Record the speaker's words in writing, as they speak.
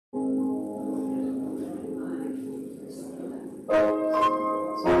Good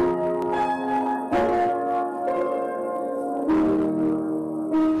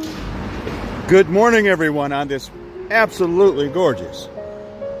morning, everyone, on this absolutely gorgeous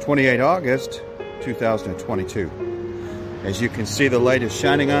 28 August 2022. As you can see, the light is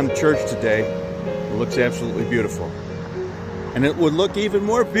shining on the church today. It looks absolutely beautiful. And it would look even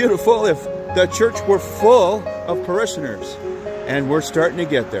more beautiful if the church were full of parishioners. And we're starting to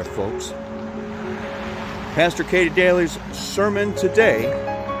get there, folks. Pastor Katie Daly's sermon today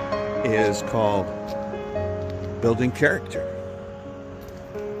is called Building Character.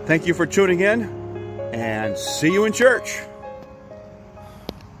 Thank you for tuning in, and see you in church.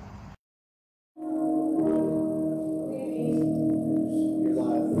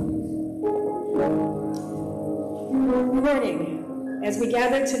 Good morning. As we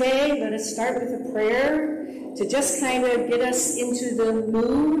gather today, let us start with a prayer to just kind of get us into the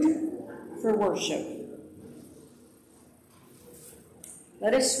mood for worship.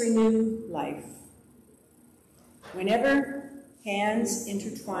 Let us renew life. Whenever hands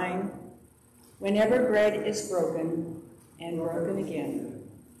intertwine, whenever bread is broken and broken again,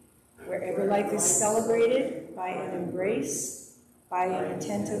 wherever life is celebrated by an embrace, by an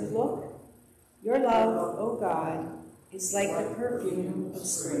attentive look, your love, O God, is like the perfume of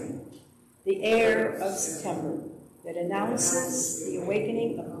spring, the air of September that announces the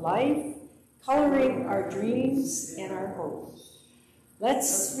awakening of life, coloring our dreams and our hopes.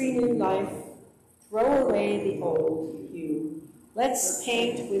 Let's renew life, throw away the old hue. Let's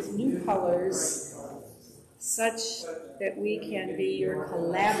paint with new colors such that we can be your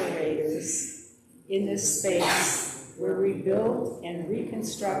collaborators in this space where we build and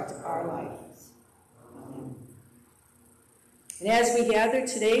reconstruct our lives. Amen. And as we gather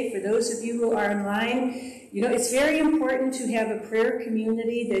today, for those of you who are online, you know, it's very important to have a prayer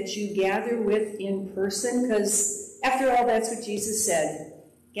community that you gather with in person, because after all, that's what Jesus said.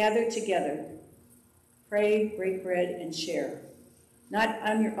 Gather together, pray, break bread, and share. Not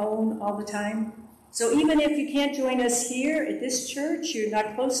on your own all the time. So even if you can't join us here at this church, you're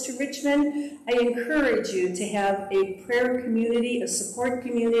not close to Richmond, I encourage you to have a prayer community, a support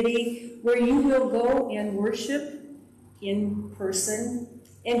community, where you will go and worship in person.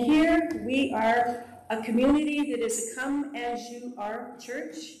 And here we are a community that is a come as you are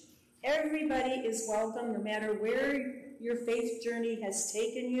church. Everybody is welcome, no matter where your faith journey has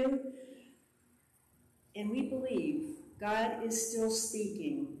taken you. And we believe God is still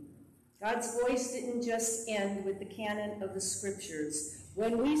speaking. God's voice didn't just end with the canon of the scriptures.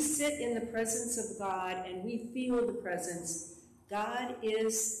 When we sit in the presence of God and we feel the presence, God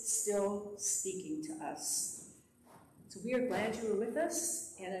is still speaking to us. So we are glad you were with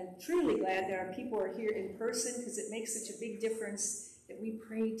us, and I'm truly glad that our people are here in person, because it makes such a big difference that we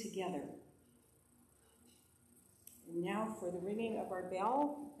pray together. And now for the ringing of our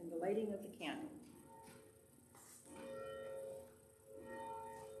bell and the lighting of the candle.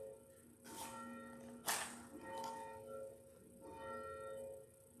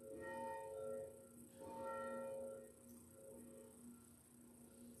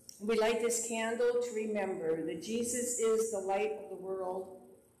 We light this candle to remember that Jesus is the light of the world,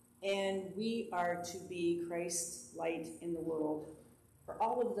 and we are to be Christ's light in the world for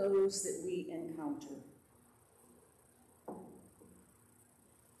all of those that we encounter.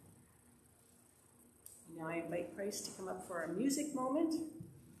 Now I invite Christ to come up for our music moment.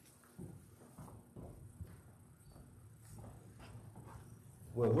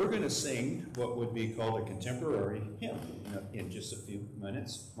 Well, we're going to sing what would be called a contemporary hymn in just a few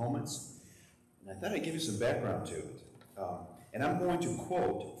moments. And I thought I'd give you some background to it. And I'm going to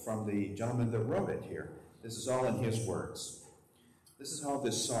quote from the gentleman that wrote it here. This is all in his words. This is how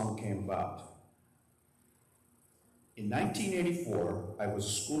this song came about. In 1984, I was a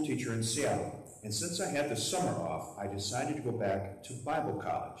school teacher in Seattle, and since I had the summer off, I decided to go back to Bible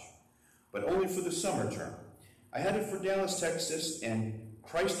college, but only for the summer term. I headed for Dallas, Texas, and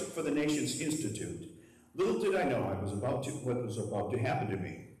Christ for the Nations Institute. Little did I know what was about to happen to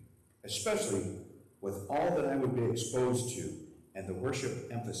me, especially with all that I would be exposed to and the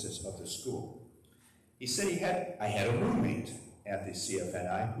worship emphasis of the school. He said I had a roommate at the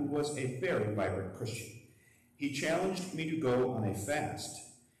CFNI who was a very vibrant Christian. He challenged me to go on a fast,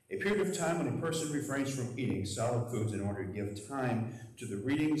 a period of time when a person refrains from eating solid foods in order to give time to the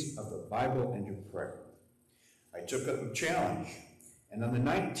readings of the Bible and to prayer. I took up the challenge, and on the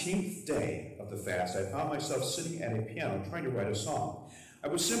 19th day of the fast, I found myself sitting at a piano trying to write a song. I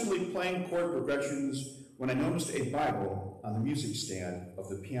was simply playing chord progressions when I noticed a Bible on the music stand of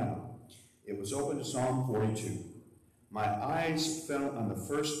the piano. It was open to Psalm 42. My eyes fell on the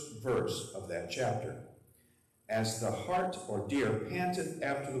first verse of that chapter. As the hart or deer panteth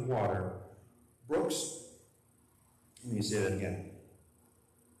after the water, brooks, let me say that again.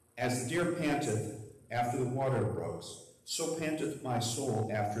 As the deer panteth after the water brooks, so panteth my soul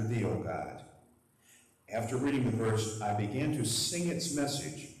after thee, O God. After reading the verse, I began to sing its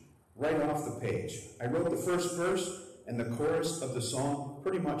message right off the page. I wrote the first verse and the chorus of the song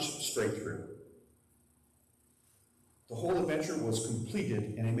pretty much straight through. The whole adventure was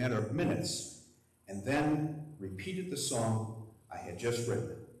completed in a matter of minutes, and then repeated the song I had just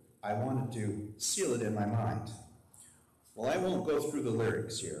written. I wanted to seal it in my mind. Well, I won't go through the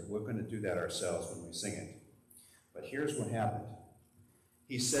lyrics here. We're going to do that ourselves when we sing it. But here's what happened.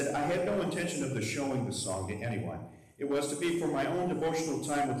 He said, I had no intention of showing the song to anyone. It was to be for my own devotional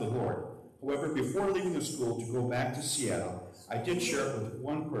time with the Lord. However, before leaving the school to go back to Seattle, I did share it with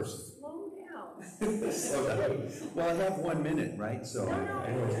one person. Slow down. Slow down. Well, I have 1 minute, right? So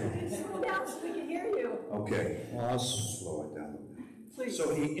Slow down so we can hear you. Okay, well, I'll slow it down a bit. Please.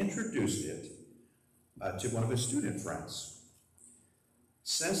 So he introduced it to one of his student friends.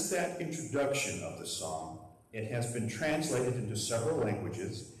 Since that introduction of the song, it has been translated into several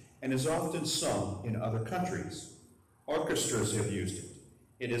languages and is often sung in other countries. Orchestras have used it.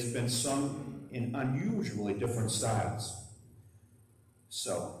 It has been sung in unusually different styles.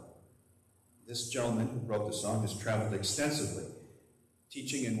 So, this gentleman who wrote the song has traveled extensively,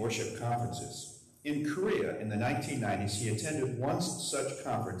 teaching in worship conferences. In Korea, in the 1990s, he attended one such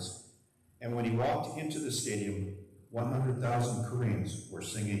conference, and when he walked into the stadium, 100,000 Koreans were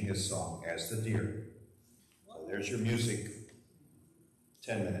singing his song, As the Deer. So there's your music,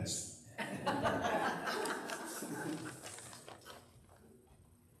 10 minutes.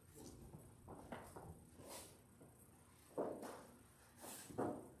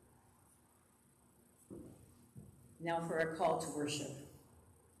 Now for a call to worship.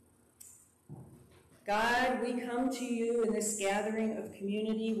 God, we come to you in this gathering of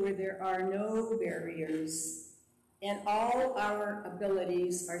community where there are no barriers and all our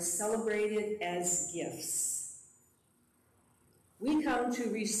abilities are celebrated as gifts. We come to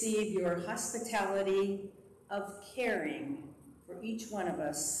receive your hospitality of caring for each one of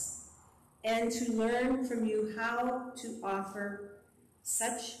us and to learn from you how to offer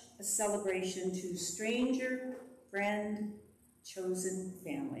such a celebration to stranger, friend, chosen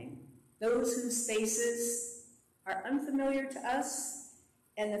family. Those whose faces are unfamiliar to us,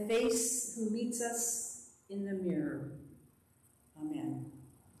 and the face who meets us in the mirror. Amen.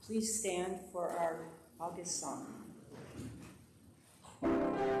 Please stand for our August song.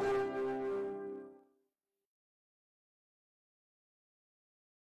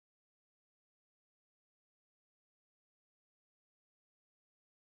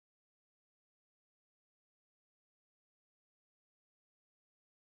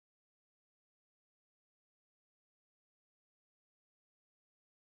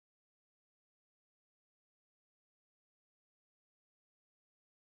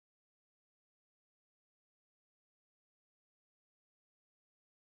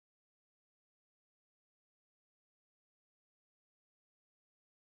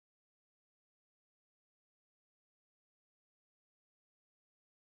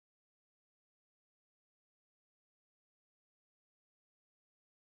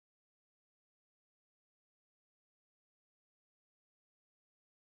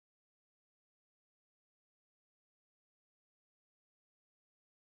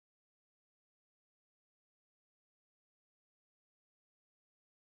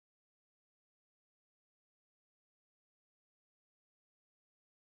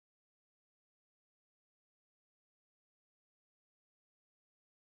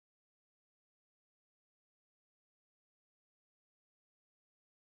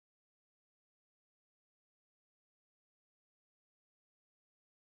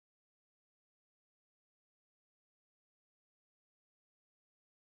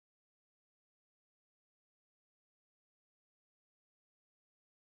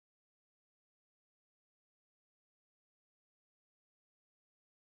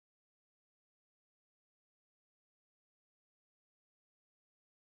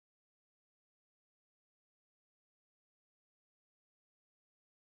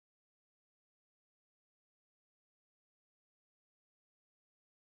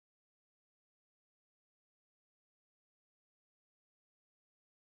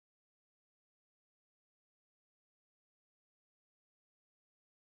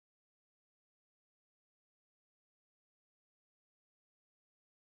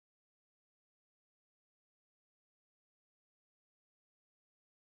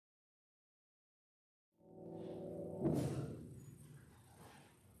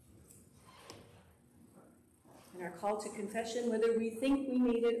 in our call to confession, whether we think we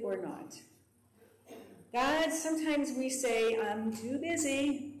need it or not. God, sometimes we say, I'm too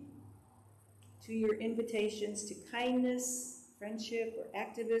busy, to your invitations to kindness, friendship, or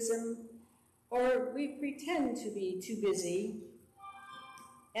activism, or we pretend to be too busy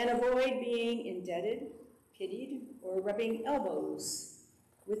and avoid being indebted, pitied, or rubbing elbows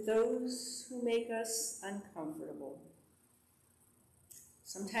with those who make us uncomfortable.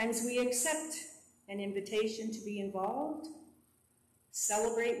 Sometimes we accept an invitation to be involved,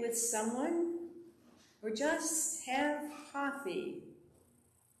 celebrate with someone, or just have coffee,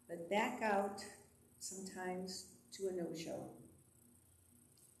 but back out sometimes to a no-show.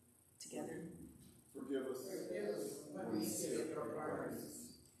 Together. Forgive us when we skip our pardons.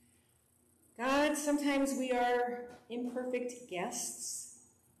 God, sometimes we are imperfect guests,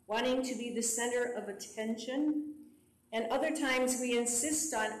 wanting to be the center of attention, and other times we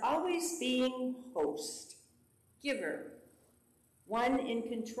insist on always being host, giver, one in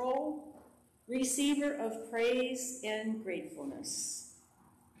control, receiver of praise and gratefulness.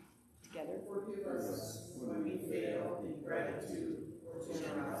 Together. Forgive us when we fail in gratitude or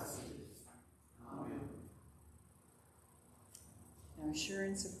generosity. Amen. Now,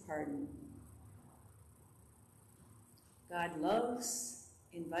 assurance of pardon. God loves,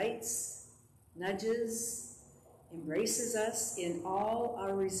 invites, nudges, embraces us in all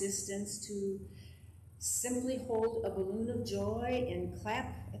our resistance to simply hold a balloon of joy and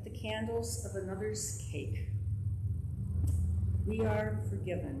clap at the candles of another's cake. We are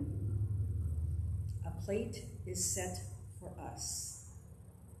forgiven. A plate is set for us.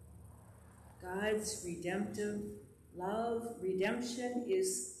 God's redemptive love, redemption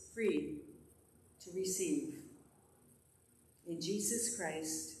is free to receive. In Jesus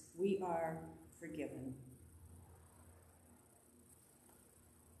Christ, we are forgiven.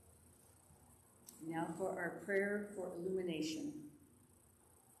 Now for our prayer for illumination.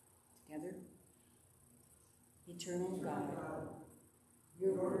 Together. Eternal God,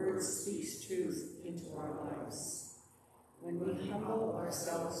 your word speaks truth into our lives. When we humble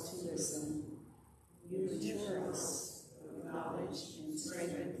ourselves to listen, you mature us with knowledge and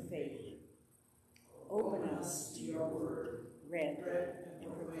strengthened faith. Open us to your word, read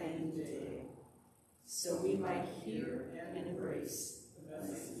and proclaimed today, so we might hear and embrace the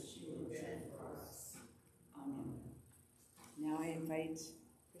message you intend for us. Amen. Now I invite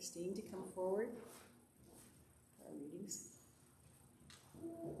Christine to come forward for our readings.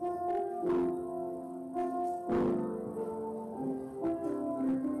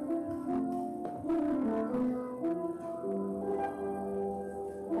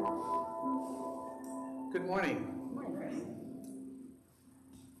 Good morning. Good morning, Chris.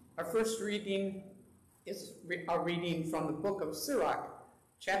 Our first reading is a reading from the book of Sirach,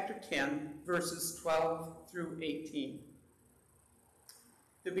 chapter 10, verses 12 through 18.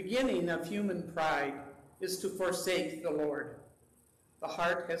 The beginning of human pride is to forsake the Lord. The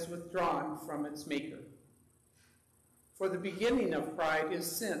heart has withdrawn from its maker. For the beginning of pride is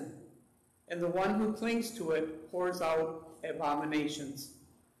sin, and the one who clings to it pours out abominations.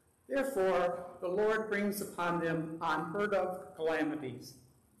 Therefore, the Lord brings upon them unheard of calamities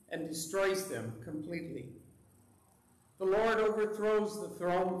and destroys them completely. The Lord overthrows the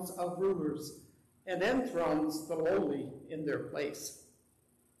thrones of rulers and enthrones the lowly in their place.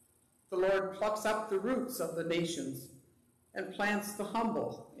 The Lord plucks up the roots of the nations and plants the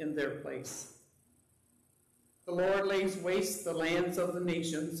humble in their place. The Lord lays waste the lands of the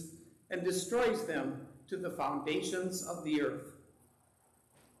nations and destroys them to the foundations of the earth.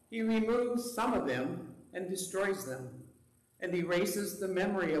 He removes some of them and destroys them, and erases the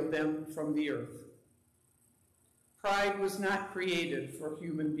memory of them from the earth. Pride was not created for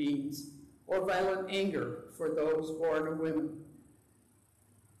human beings, or violent anger for those born of women.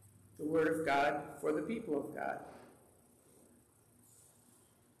 The word of God for the people of God.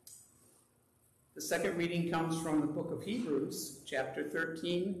 The second reading comes from the book of Hebrews, chapter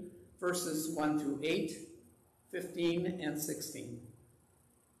 13, verses 1 through 8, 15, and 16.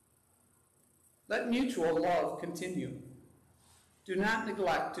 Let mutual love continue. Do not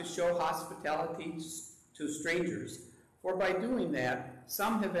neglect to show hospitality to strangers, for by doing that,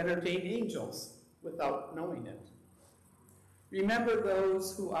 some have entertained angels without knowing it. Remember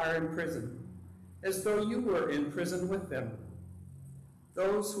those who are in prison, as though you were in prison with them.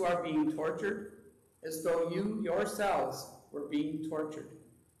 Those who are being tortured, as though you yourselves were being tortured.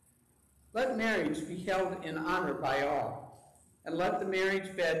 Let marriage be held in honor by all, and let the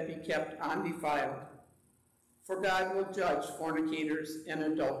marriage bed be kept undefiled. For God will judge fornicators and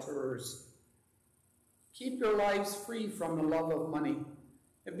adulterers. Keep your lives free from the love of money,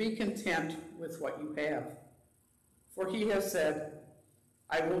 and be content with what you have. For he has said,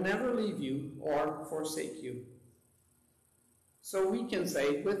 I will never leave you or forsake you. So we can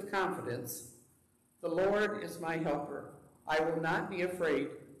say with confidence, the Lord is my helper. I will not be afraid.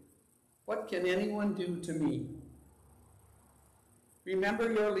 What can anyone do to me?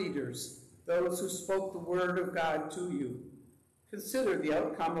 Remember your leaders, those who spoke the word of God to you. Consider the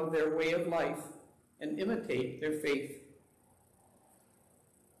outcome of their way of life and imitate their faith.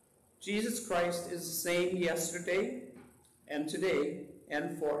 Jesus Christ is the same yesterday and today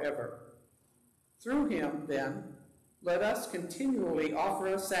and forever. Through him, then, let us continually offer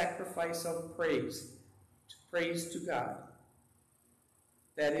a sacrifice of praise to God.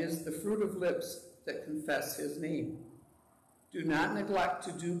 That is the fruit of lips that confess his name. Do not neglect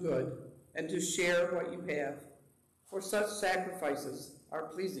to do good and to share what you have, for such sacrifices are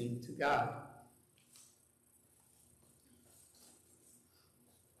pleasing to God.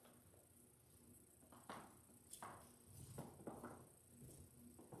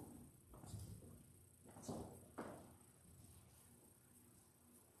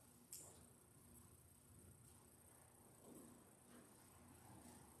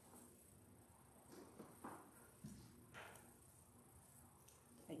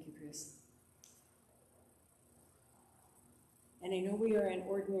 Thank you, Chris. And I know we are in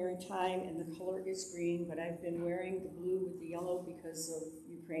ordinary time and the color is green, but I've been wearing the blue with the yellow because of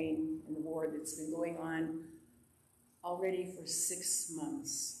Ukraine and the war that's been going on already for 6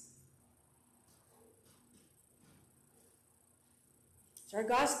 months. So our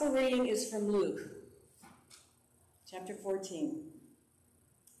gospel reading is from Luke, chapter 14,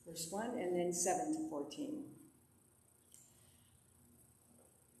 verse 1 and then 7 to 14.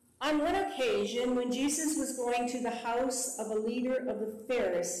 On one occasion, when Jesus was going to the house of a leader of the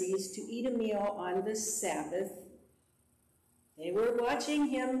Pharisees to eat a meal on the Sabbath, they were watching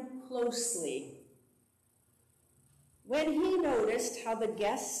him closely. When he noticed how the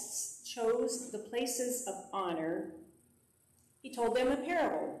guests chose the places of honor, he told them a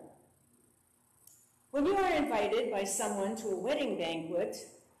parable. When you are invited by someone to a wedding banquet,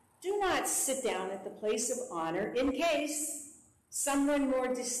 do not sit down at the place of honor in case someone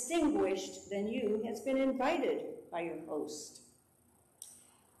more distinguished than you has been invited by your host.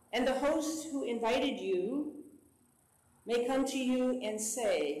 And the host who invited you may come to you and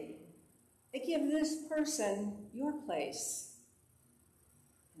say, give this person your place.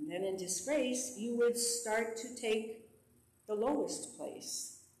 And then in disgrace, you would start to take the lowest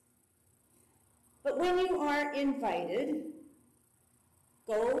place. But when you are invited,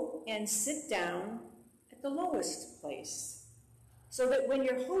 go and sit down at the lowest place, so that when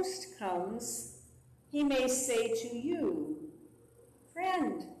your host comes, he may say to you,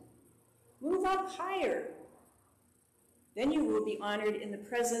 friend, move up higher. Then you will be honored in the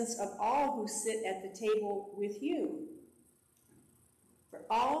presence of all who sit at the table with you. For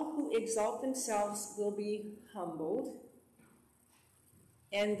all who exalt themselves will be humbled,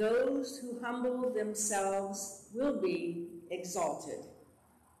 and those who humble themselves will be exalted.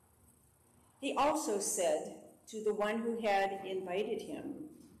 He also said to the one who had invited him,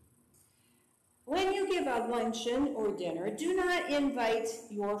 when you give a luncheon or dinner, do not invite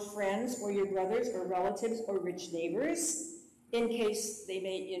your friends or your brothers or relatives or rich neighbors, in case they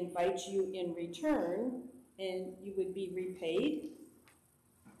may invite you in return and you would be repaid.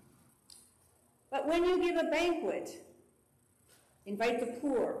 But when you give a banquet, invite the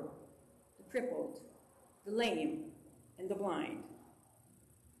poor, the crippled, the lame, and the blind.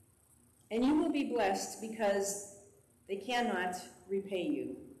 And you will be blessed because they cannot repay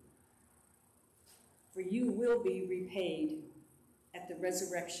you. For you will be repaid at the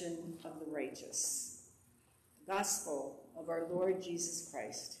resurrection of the righteous. The Gospel of our Lord Jesus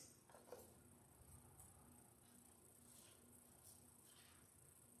Christ.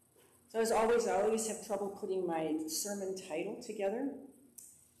 So as always, I always have trouble putting my sermon title together.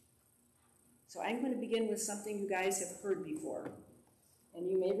 So I'm going to begin with something you guys have heard before. And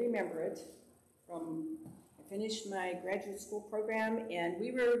you may remember it from, I finished my graduate school program, and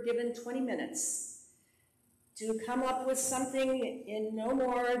we were given 20 minutes to come up with something in no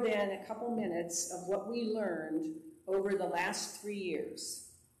more than a couple minutes of what we learned over the last 3 years.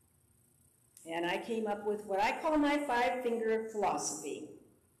 And I came up with what I call my 5-finger philosophy.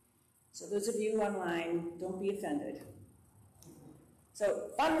 So those of you online, don't be offended. So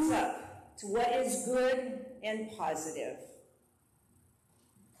thumbs up to what is good and positive.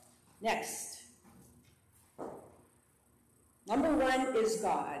 Next. Number 1 is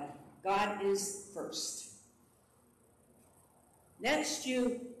God. God is first. Next,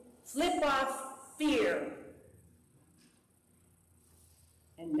 you flip off fear.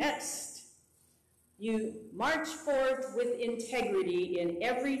 And next, You march forth with integrity in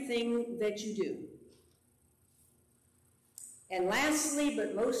everything that you do. And lastly,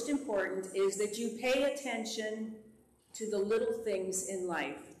 but most important, is that you pay attention to the little things in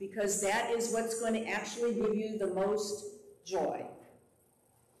life, because that is what's going to actually give you the most joy.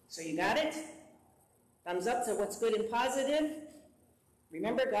 So you got it? Thumbs up to what's good and positive.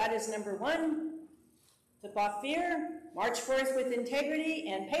 Remember, God is number one. Flip off fear, march forth with integrity,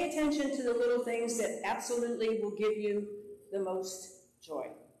 and pay attention to the little things that absolutely will give you the most joy.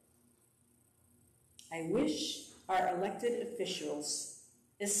 I wish our elected officials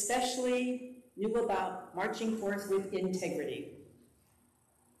especially knew about marching forth with integrity.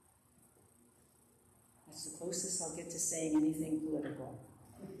 That's the closest I'll get to saying anything political.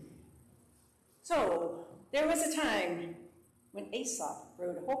 So, there was a time when Aesop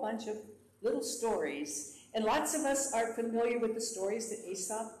wrote a whole bunch of little stories, and lots of us are familiar with the stories that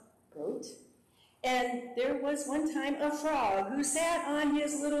Aesop wrote. And there was one time a frog who sat on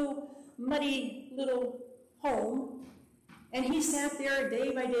his little muddy little home, and he sat there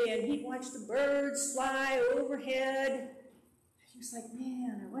day by day, and he'd watch the birds fly overhead. He was like,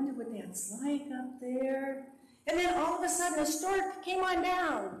 man, I wonder what that's like up there. And then all of a sudden a stork came on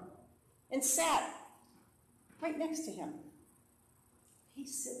down and sat right next to him.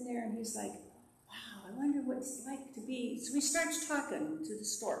 He's sitting there and he's like, wow, I wonder what it's like to be. So he starts talking to the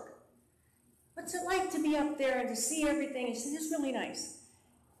stork. What's it like to be up there and to see everything? He said, it's really nice.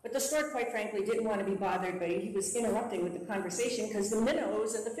 But the stork, quite frankly, didn't want to be bothered, but he was interrupting with the conversation because the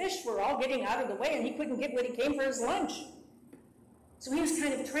minnows and the fish were all getting out of the way and he couldn't get what he came for his lunch. So he was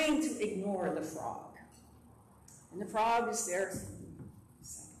kind of trying to ignore the frog. And the frog is there.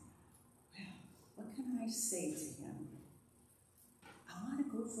 He's like, well, what can I say to him? I want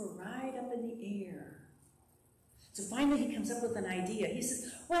to go for a ride up in the air. So finally he comes up with an idea. He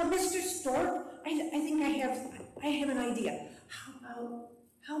says, well, Mr. Stork, I think I have an idea.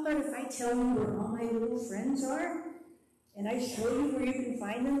 How about if I tell you where all my little friends are, and I show you where you can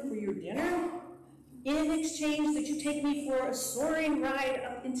find them for your dinner, in exchange that you take me for a soaring ride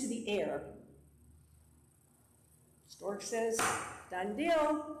up into the air? Stork says, done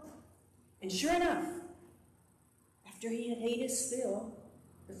deal. And sure enough, after he had ate his fill,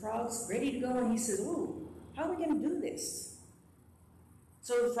 the frog's ready to go, and he says, ooh, how are we going to do this?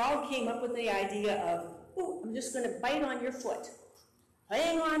 So the frog came up with the idea of, ooh, I'm just going to bite on your foot.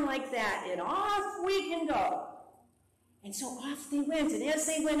 Hang on like that, and off we can go. And so off they went, and as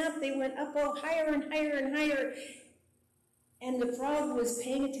they went up oh, higher and higher and higher. And the frog was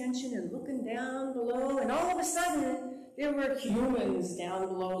paying attention and looking down below, and all of a sudden, there were humans down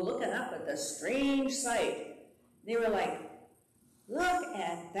below looking up at the strange sight. They were like, look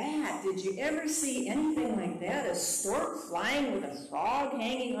at that. Did you ever see anything like that? A stork flying with a frog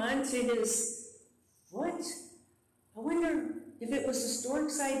hanging on to his foot? I wonder if it was the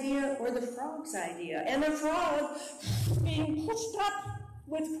stork's idea or the frog's idea. And the frog, being pushed up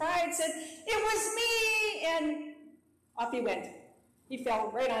with pride, said, it was me! And off he went. He fell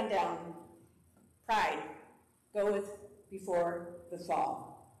right on down. Pride goeth before the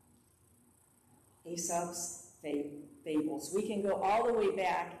fall. Aesop's fables. We can go all the way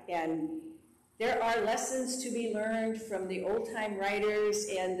back, and there are lessons to be learned from the old-time writers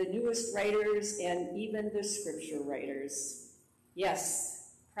and the newest writers and even the scripture writers. Yes,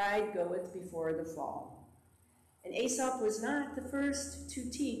 pride goeth before the fall. And Aesop was not the first to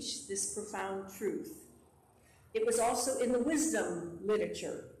teach this profound truth. It was also in the wisdom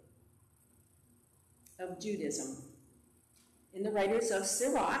literature of Judaism. In the writers of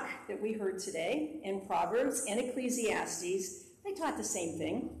Sirach that we heard today, and Proverbs and Ecclesiastes, they taught the same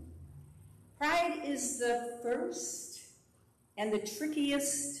thing. Pride is the first and the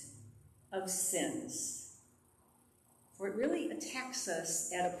trickiest of sins. For it really attacks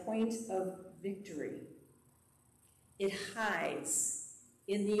us at a point of victory. It hides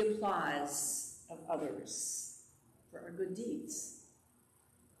in the applause of others for our good deeds.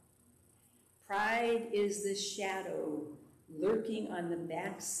 Pride is the shadow lurking on the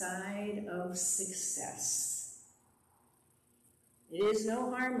backside of success. It is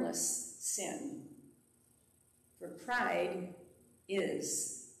no harmless sin, for pride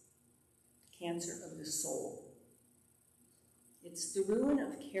is cancer of the soul. It's the ruin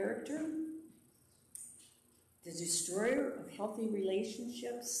of character, the destroyer of healthy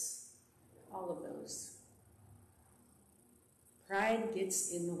relationships, all of those. Pride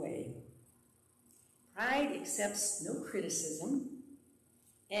gets in the way. Pride accepts no criticism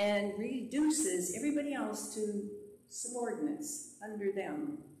and reduces everybody else to subordinates under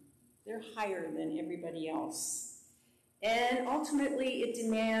them. They're higher than everybody else. And ultimately, it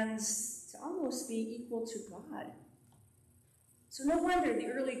demands to almost almost be equal to God. So no wonder the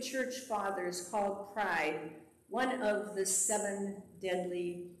early church fathers called pride one of the 7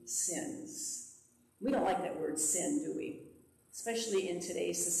 deadly sins. We don't like that word sin, do we? Especially in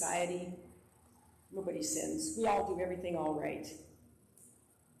today's society. Nobody sins. We all do everything all right.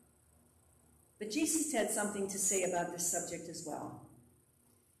 But Jesus had something to say about this subject as well.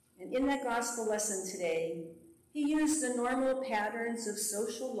 And in that gospel lesson today, he used the normal patterns of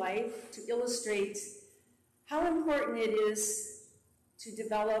social life to illustrate how important it is to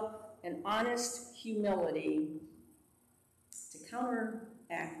develop an honest humility to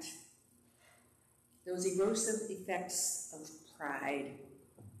counteract those erosive effects of pride.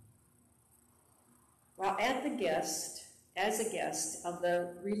 While as a guest of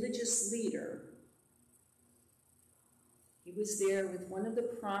the religious leader, he was there with one of the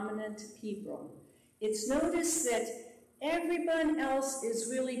prominent people. It's noticed that everyone else is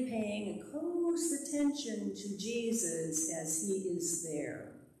really paying close attention to Jesus as he is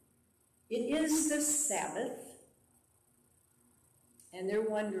there. It is the Sabbath, and they're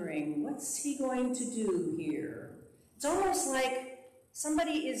wondering, what's he going to do here? It's almost like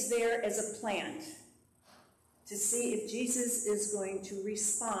somebody is there as a plant to see if Jesus is going to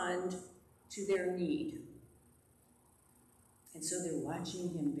respond to their need. And so they're watching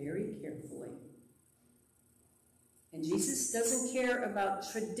him very carefully. And Jesus doesn't care about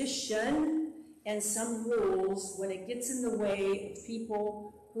tradition and some rules when it gets in the way of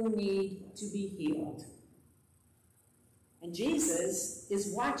people who need to be healed. And Jesus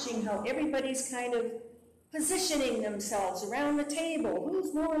is watching how everybody's kind of positioning themselves around the table.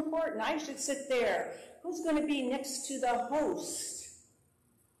 Who's more important? I should sit there. Who's going to be next to the host?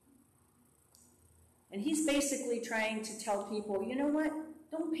 And he's basically trying to tell people, you know what?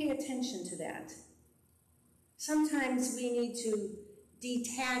 Don't pay attention to that. Sometimes we need to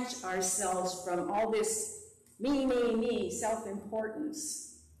detach ourselves from all this me,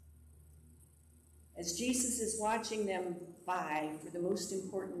 self-importance. As Jesus is watching them vie for the most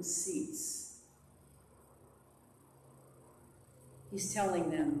important seats, he's telling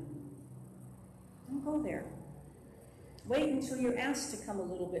them, don't go there. Wait until you're asked to come a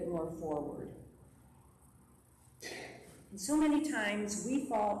little bit more forward. And so many times we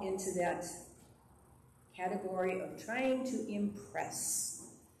fall into that category of trying to impress.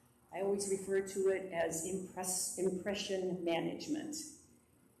 I always refer to it as impression management.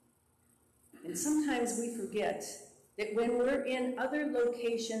 And sometimes we forget that when we're in other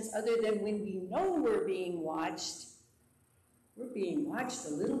locations other than when we know we're being watched a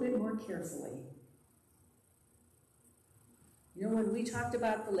little bit more carefully. You know, when we talked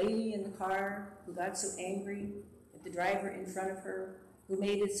about the lady in the car who got so angry at the driver in front of her, who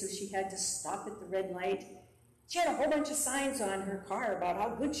made it so she had to stop at the red light, she had a whole bunch of signs on her car about how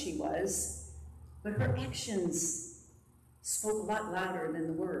good she was, but her actions spoke a lot louder than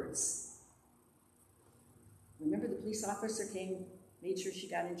the words. Remember the police officer came, made sure she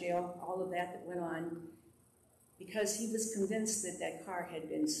got in jail, all of that went on, because he was convinced that that car had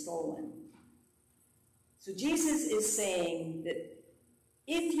been stolen. So Jesus is saying that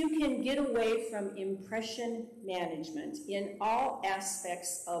if you can get away from impression management in all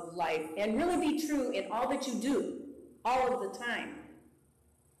aspects of life and really be true in all that you do, all of the time,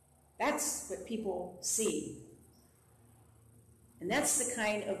 that's what people see. And that's the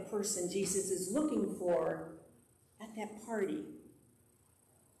kind of person Jesus is looking for at that party.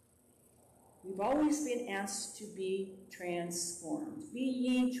 We've always been asked to be transformed. Be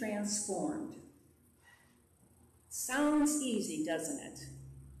ye transformed. Sounds easy, doesn't it?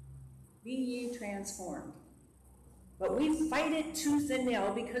 Be ye transformed. But we fight it tooth and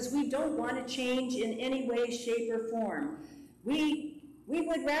nail because we don't want to change in any way, shape, or form. We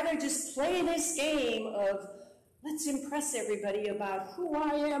would rather just play this game of let's impress everybody about who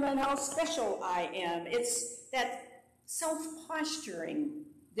I am and how special I am. It's that self-posturing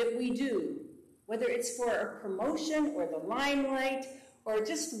that we do, whether it's for a promotion or the limelight or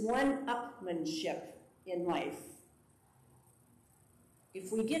just one-upmanship in life. If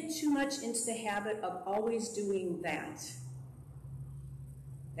we get too much into the habit of always doing that,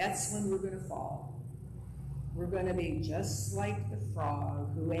 that's when we're going to fall. We're going to be just like the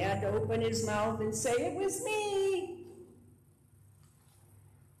frog who had to open his mouth and say, "It was me."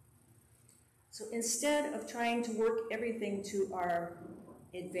 So instead of trying to work everything to our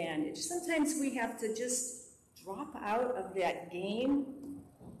advantage, sometimes we have to just drop out of that game.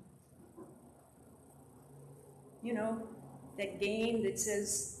 You know, that game that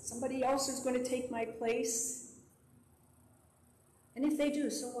says somebody else is going to take my place. And if they do,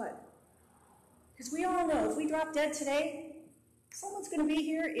 so what? Because we all know if we drop dead today, Someone's going to be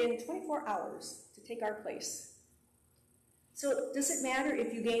here in 24 hours to take our place. So does it matter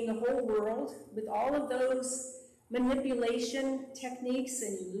if you gain the whole world with all of those manipulation techniques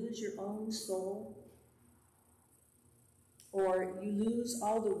and you lose your own soul? Or you lose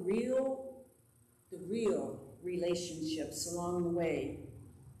all the real relationships along the way?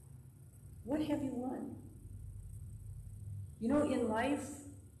 What have you won? You know, in life,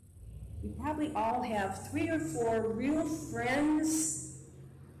 we probably all have 3 or 4 real friends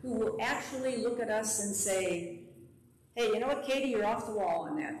who will actually look at us and say, hey, you know what, Katie, you're off the wall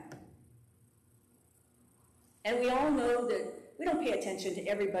on that. And we all know that we don't pay attention to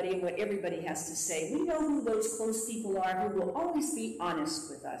everybody and what everybody has to say. We know who those close people are who will always be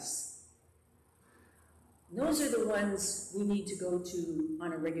honest with us. And those are the ones we need to go to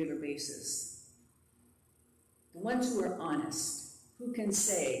on a regular basis. The ones who are honest, who can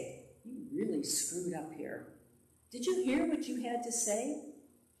say, you really screwed up here. Did you hear what you had to say?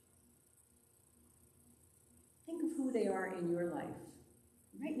 Think of who they are in your life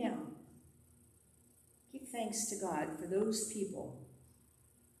right now. Give thanks to God for those people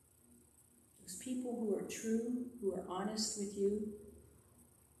who are true, who are honest with you,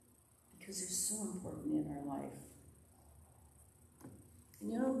 because they're so important in our life.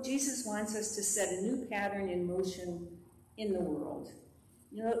 And you know, Jesus wants us to set a new pattern in motion in the world.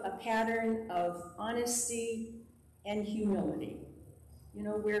 You know, a pattern of honesty and humility. You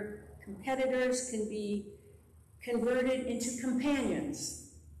know, where competitors can be converted into companions.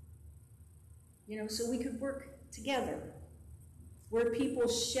 You know, so we could work together. Where people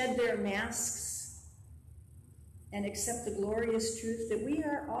shed their masks and accept the glorious truth that we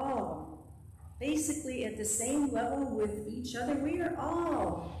are all basically at the same level with each other. We are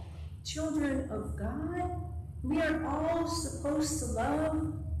all children of God. We are all supposed to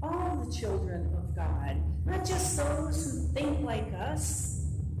love all the children of God, not just those who think like us.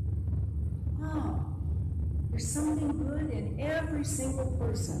 Oh, there's something good in every single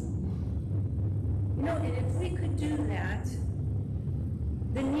person. You know, and if we could do that,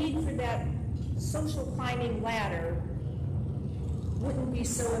 the need for that social climbing ladder wouldn't be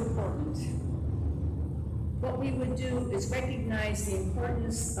so important. What we would do is recognize the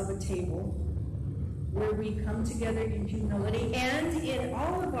importance of a table where we come together in humility and in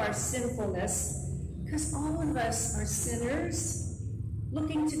all of our sinfulness, because all of us are sinners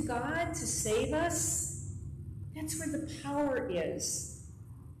looking to God to save us. That's where the power is.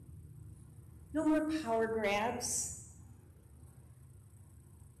 No more power grabs.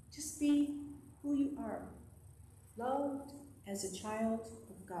 Just be who you are, loved as a child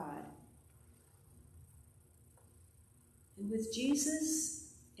of God. And with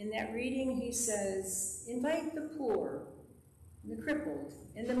Jesus, in that reading, he says, invite the poor, and the crippled,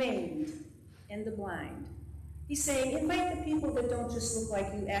 and the maimed, and the blind. He's saying, invite the people that don't just look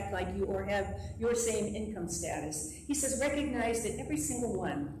like you, act like you, or have your same income status. He says, recognize that every single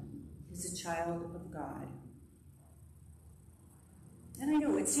one is a child of God. And I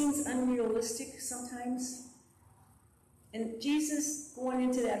know it seems unrealistic sometimes. And Jesus, going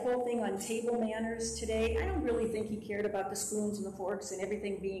into that whole thing on table manners today, I don't really think he cared about the spoons and the forks and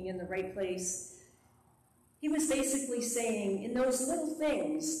everything being in the right place. He was basically saying, in those little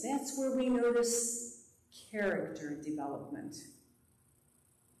things, that's where we notice character development.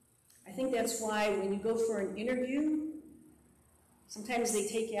 I think that's why when you go for an interview, sometimes they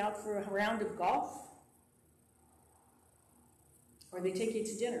take you out for a round of golf, or they take you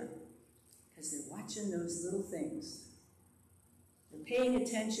to dinner, because they're watching those little things. They're paying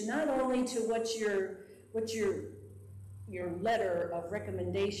attention not only to what your letter of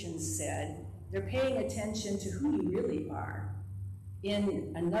recommendations said, they're paying attention to who you really are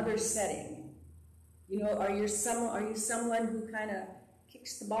in another setting. You know, are you someone who kind of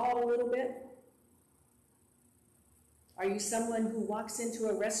kicks the ball a little bit? Are you someone who walks into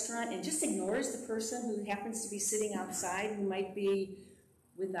a restaurant and just ignores the person who happens to be sitting outside who might be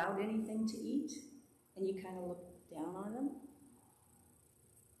without anything to eat, and you kind of look down on them?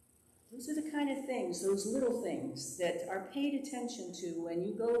 Those are the kind of things, those little things that are paid attention to when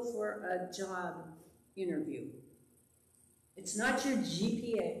you go for a job interview. It's not your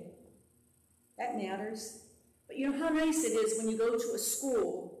GPA. That matters. But you know how nice it is when you go to a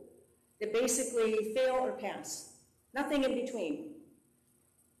school that basically fail or pass. Nothing in between.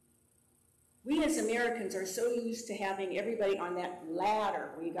 We as Americans are so used to having everybody on that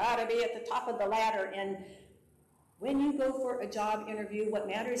ladder. We gotta be at the top of the ladder, and when you go for a job interview, what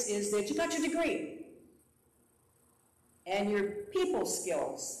matters is that you got your degree. And your people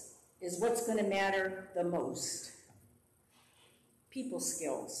skills is what's gonna matter the most. People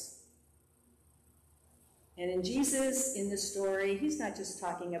skills. And in Jesus, in the story, he's not just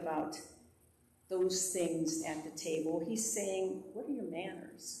talking about those things at the table. He's saying, what are your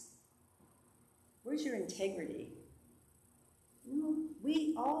manners? Where's your integrity? You know,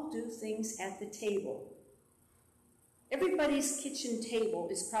 we all do things at the table. Everybody's kitchen table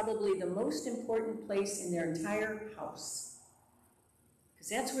is probably the most important place in their entire house. Because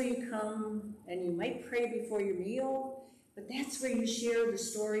that's where you come and you might pray before your meal, but that's where you share the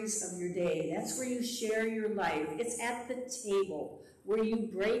stories of your day. That's where you share your life. It's at the table where you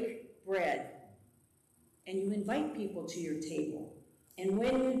break bread and you invite people to your table. And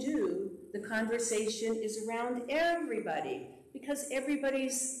when you do, the conversation is around everybody, because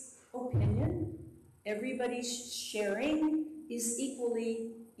everybody's opinion, everybody's sharing is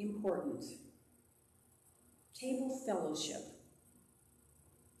equally important. Table fellowship.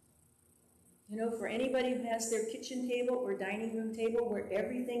 You know, for anybody who has their kitchen table or dining room table where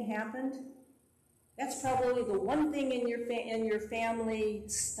everything happened, that's probably the one thing in your family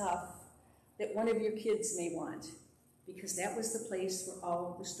stuff that one of your kids may want, because that was the place where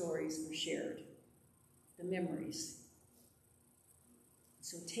all the stories were shared, the memories.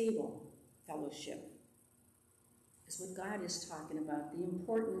 So table fellowship is what God is talking about, the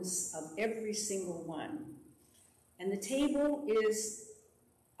importance of every single one. And the table is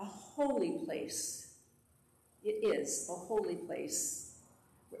a holy place. It is a holy place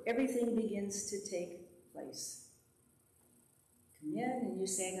where everything begins to take place. Come in and you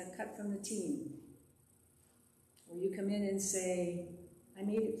say, I got cut from the team. Or you come in and say, I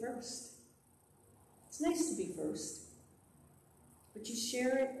made it first. It's nice to be first. But you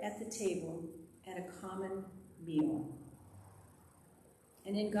share it at the table at a common meal.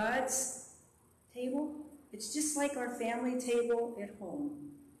 And in God's table, it's just like our family table at home.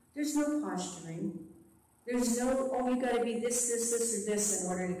 There's no posturing. There's no, oh, you got to be this, this, this, or this in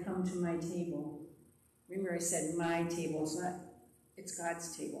order to come to my table. Remember I said my table. It's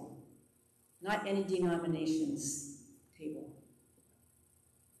God's table. Not any denomination's table.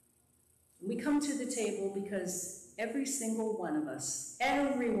 We come to the table because every single one of us,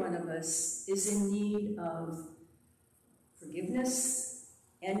 every one of us is in need of forgiveness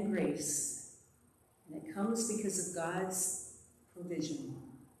and grace. And it comes because of God's provision.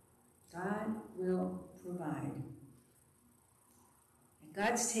 God will provide. At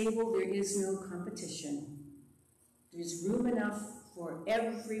God's table, there is no competition. There's room enough for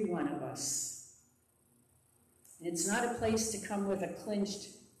every one of us. And it's not a place to come with a clenched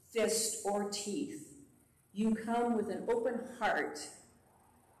fist or teeth. You come with an open heart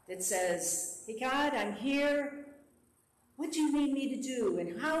that says, hey God, I'm here. What do you need me to do?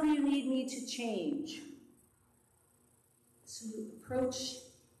 And how do you need me to change? So you approach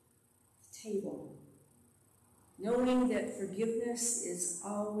table, knowing that forgiveness is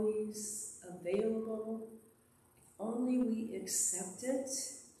always available if only we accept it.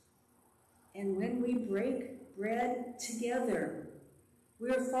 And when we break bread together,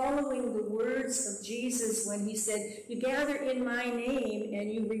 we're following the words of Jesus when he said, you gather in my name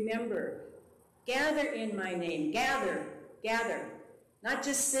and you remember. Gather in my name. Gather. Gather. Not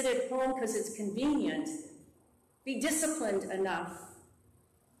just sit at home because it's convenient. Be disciplined enough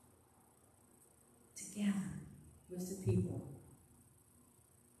gather with the people.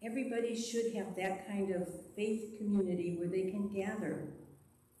 Everybody should have that kind of faith community where they can gather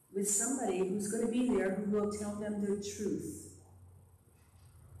with somebody who's going to be there who will tell them the truth.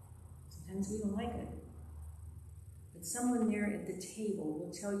 Sometimes we don't like it. But someone there at the table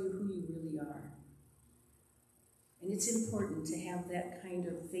will tell you who you really are. And it's important to have that kind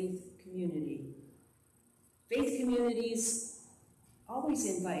of faith community. Faith communities always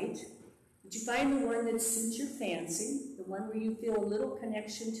invite. But you find the one that suits your fancy, the one where you feel a little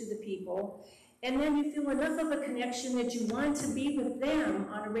connection to the people, and then you feel enough of a connection that you want to be with them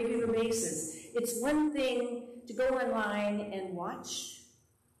on a regular basis. It's one thing to go online and watch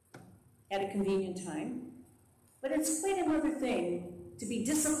at a convenient time, but it's quite another thing to be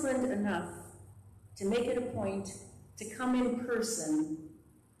disciplined enough to make it a point to come in person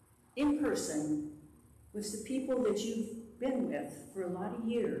with the people that you've been with for a lot of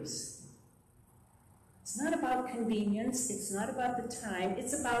years. It's not about convenience, it's not about the time,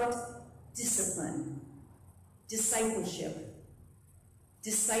 it's about discipline, discipleship.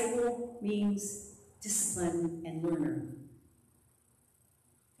 Disciple means discipline and learner.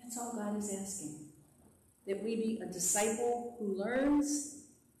 That's all God is asking, that we be a disciple who learns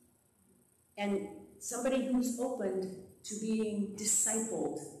and somebody who's open to being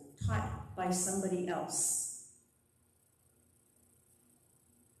discipled, taught by somebody else.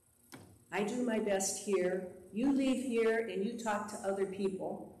 I do my best here. You leave here and you talk to other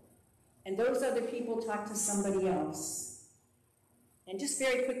people. and those other people talk to somebody else. And just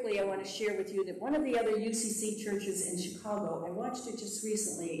very quickly, I want to share with you that one of the other UCC churches in Chicago, I watched it just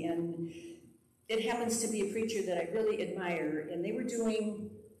recently, and it happens to be a preacher that I really admire, and they were doing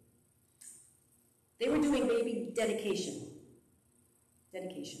baby dedication.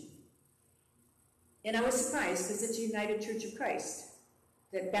 And I was surprised because it's a United Church of Christ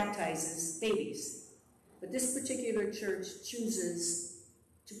that baptizes babies. But this particular church chooses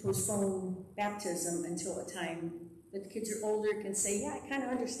to postpone baptism until a time that the kids are older, can say, yeah, I kind of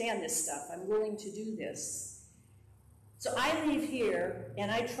understand this stuff. I'm willing to do this. So I leave here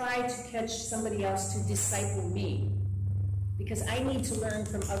and I try to catch somebody else to disciple me because I need to learn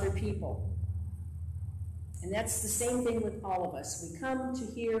from other people. And that's the same thing with all of us. We come to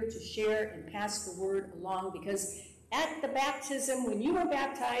here to share and pass the word along because at the baptism, when you were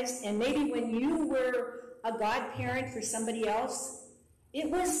baptized, and maybe when you were a godparent for somebody else, it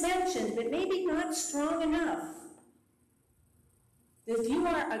was mentioned, but maybe not strong enough. That if you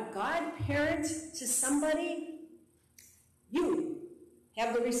are a godparent to somebody, you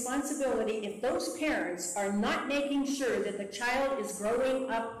have the responsibility, if those parents are not making sure that the child is growing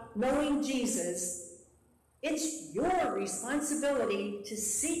up knowing Jesus, it's your responsibility to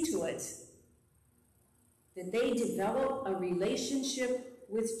see to it that they develop a relationship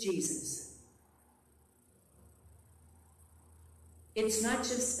with Jesus. It's not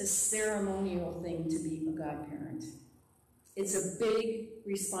just a ceremonial thing to be a godparent. It's a big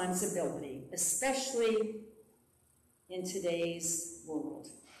responsibility, especially in today's world.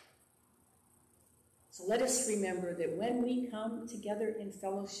 So let us remember that when we come together in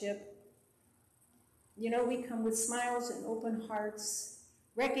fellowship, we come with smiles and open hearts,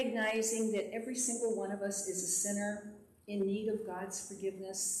 recognizing that every single one of us is a sinner in need of God's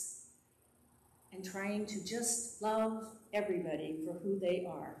forgiveness, and trying to just love everybody for who they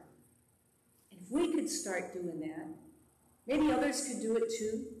are. And if we could start doing that, maybe others could do it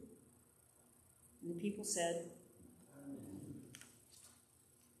too. And the people said, Amen.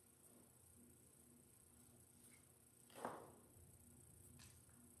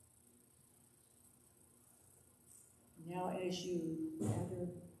 Now, as you gather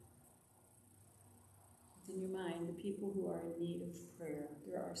within your mind the people who are in need of prayer,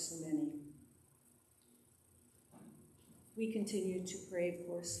 there are so many. We continue to pray, of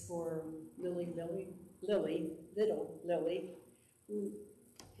course, for little Lily, who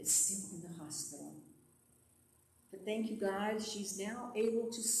is still in the hospital. But thank you, God, she's now able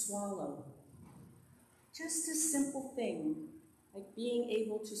to swallow. Just a simple thing, like being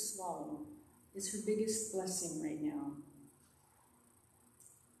able to swallow, is her biggest blessing right now.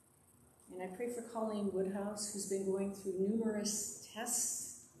 And I pray for Colleen Woodhouse, who's been going through numerous tests.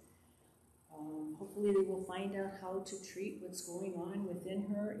 Hopefully they will find out how to treat what's going on within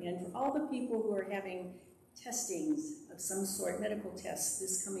her. And for all the people who are having testings of some sort, medical tests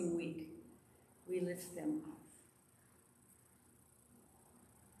this coming week, we lift them up.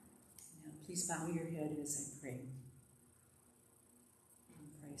 Now, please bow your head as I pray. In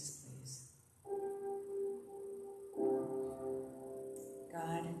Christ, please.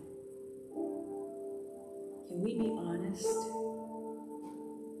 God, can we be honest?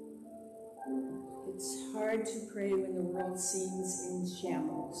 It's hard to pray when the world seems in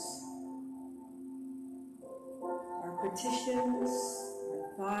shambles. Our petitions, our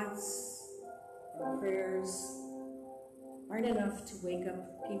thoughts, our prayers aren't enough to wake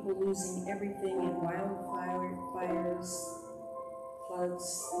up people losing everything in wildfires,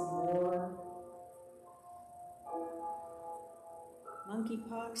 floods, war.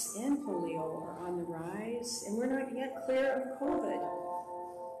 Monkeypox and polio are on the rise, and we're not yet clear of COVID.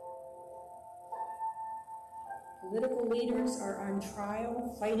 Political leaders are on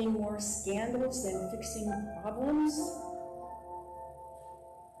trial, fighting more scandals than fixing problems.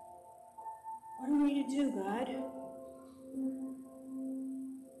 What are we to do, God?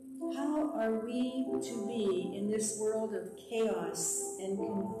 How are we to be in this world of chaos and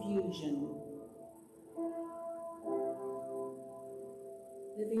confusion?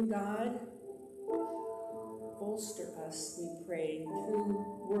 Living God, bolster us, we pray,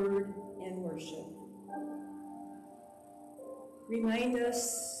 through word and worship. Remind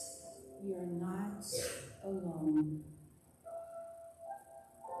us we are not alone.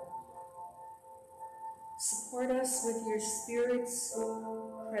 Support us with your Spirit's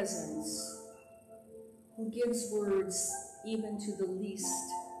presence, who gives words even to the least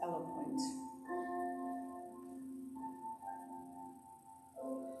eloquent.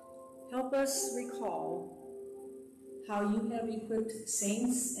 Help us recall how you have equipped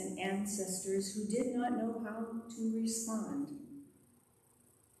saints and ancestors who did not know how to respond.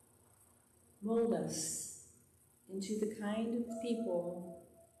 Mold us into the kind of people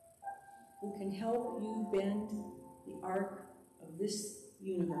who can help you bend the arc of this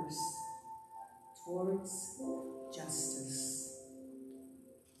universe towards justice.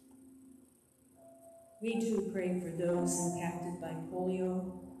 We do pray for those impacted by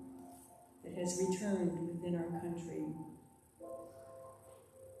polio that has returned within our country.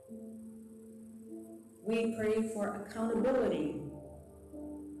 We pray for accountability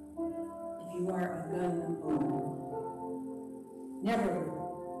if you are a gun owner. Never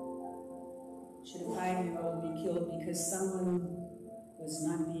should a 5-year-old be killed because someone was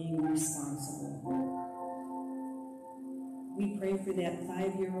not being responsible. We pray for that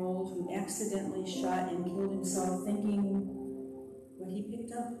 5-year-old who accidentally shot and killed himself thinking what he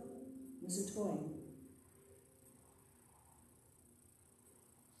picked up was a toy.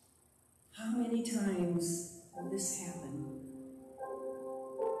 How many times will this happen?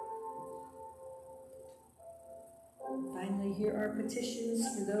 And finally, here are petitions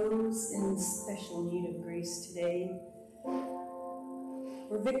for those in special need of grace today,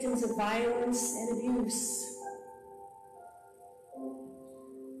 for victims of violence and abuse,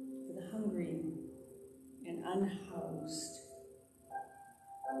 for the hungry and unhoused,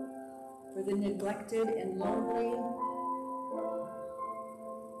 for the neglected and lonely,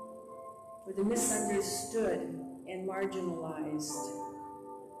 for the misunderstood and marginalized,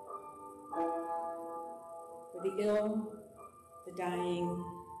 for the ill, the dying,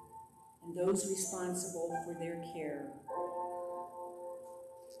 and those responsible for their care.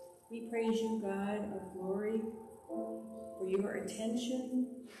 We praise you, God of glory, for your attention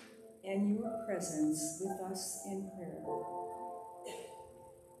and your presence with us in prayer.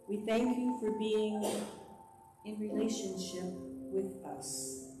 We thank you for being in relationship with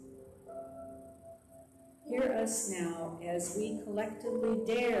us. Hear us now as we collectively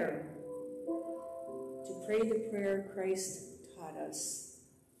dare to pray the prayer Christ taught us,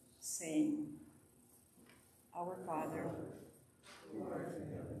 saying, Our Father, who art in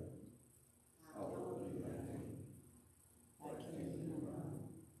heaven, hallowed be thy name. Thy kingdom come,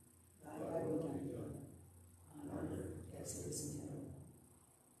 thy will be done, on earth as it is in heaven.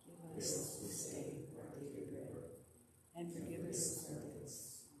 Give us this day our daily bread, and forgive us our debts,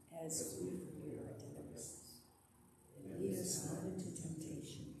 as we forgive our debtors. And lead us not into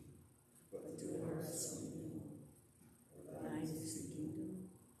temptation, but deliver us from evil. For thine is the kingdom,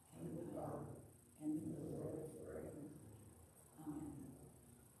 and the power, and the glory forever. Amen.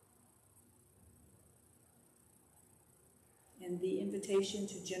 And the invitation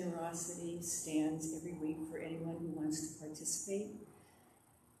to generosity stands every week for anyone who wants to participate.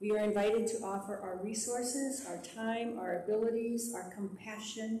 We are invited to offer our resources, our time, our abilities, our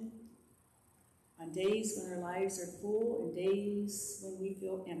compassion on days when our lives are full and days when we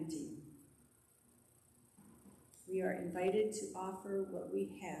feel empty. We are invited to offer what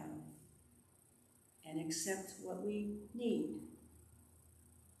we have and accept what we need.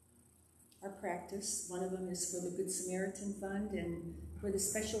 Our practice, one of them is for the Good Samaritan Fund and for the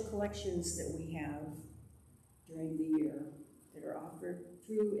special collections that we have during the year that are offered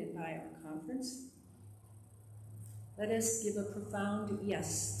through and by our conference. Let us give a profound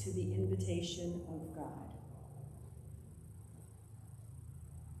yes to the invitation of God.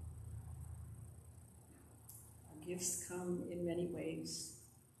 Our gifts come in many ways.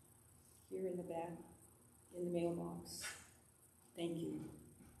 Here in the back, in the mailbox. Thank you.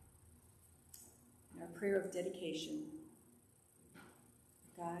 And our prayer of dedication.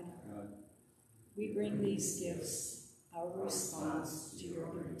 God, we bring these gifts, our response to your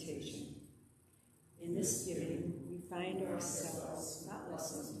invitation. In this giving, we find ourselves not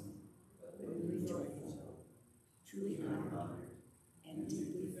listening, but really joyful, truly honored, and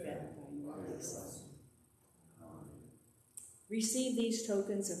deeply fed by your grace. Receive these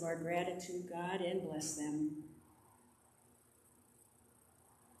tokens of our gratitude, God, and bless them.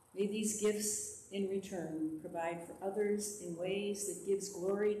 May these gifts in return provide for others in ways that gives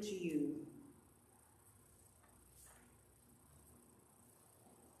glory to you.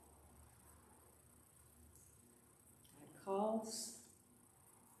 Calls,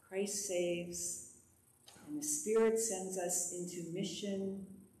 Christ saves, and the Spirit sends us into mission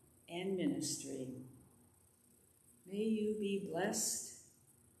and ministry. May you be blessed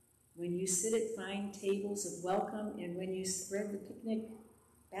when you sit at fine tables of welcome and when you spread the picnic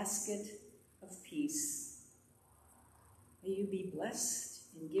basket of peace. May you be blessed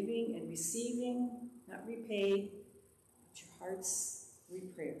in giving and receiving, not repaid, but your hearts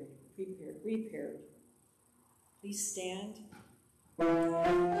repaired. Please stand.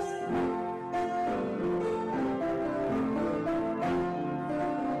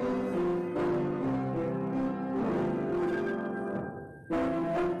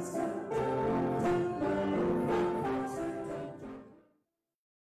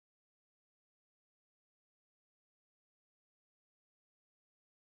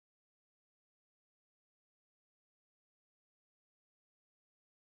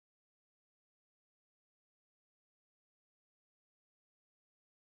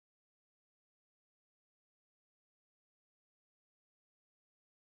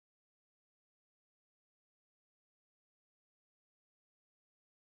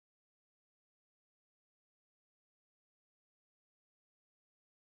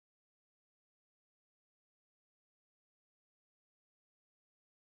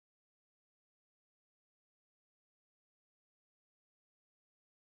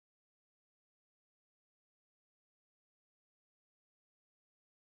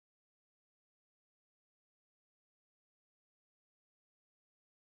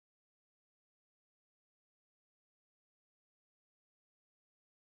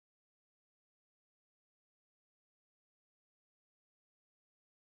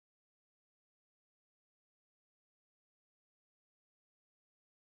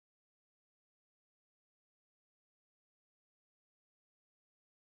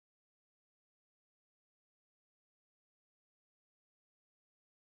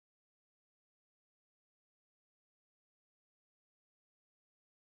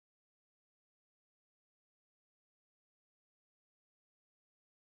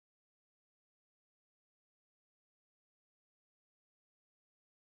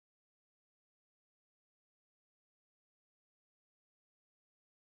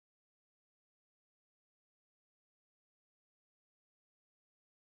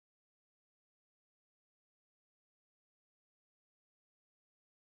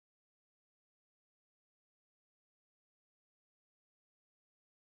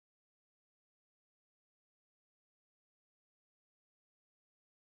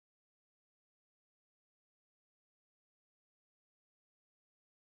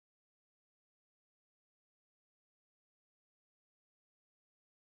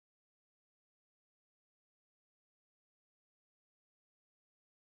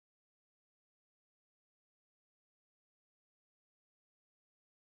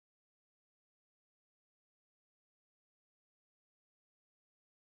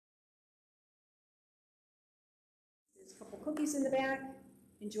 Couple cookies in the back.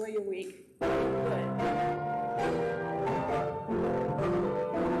 Enjoy your week. Good.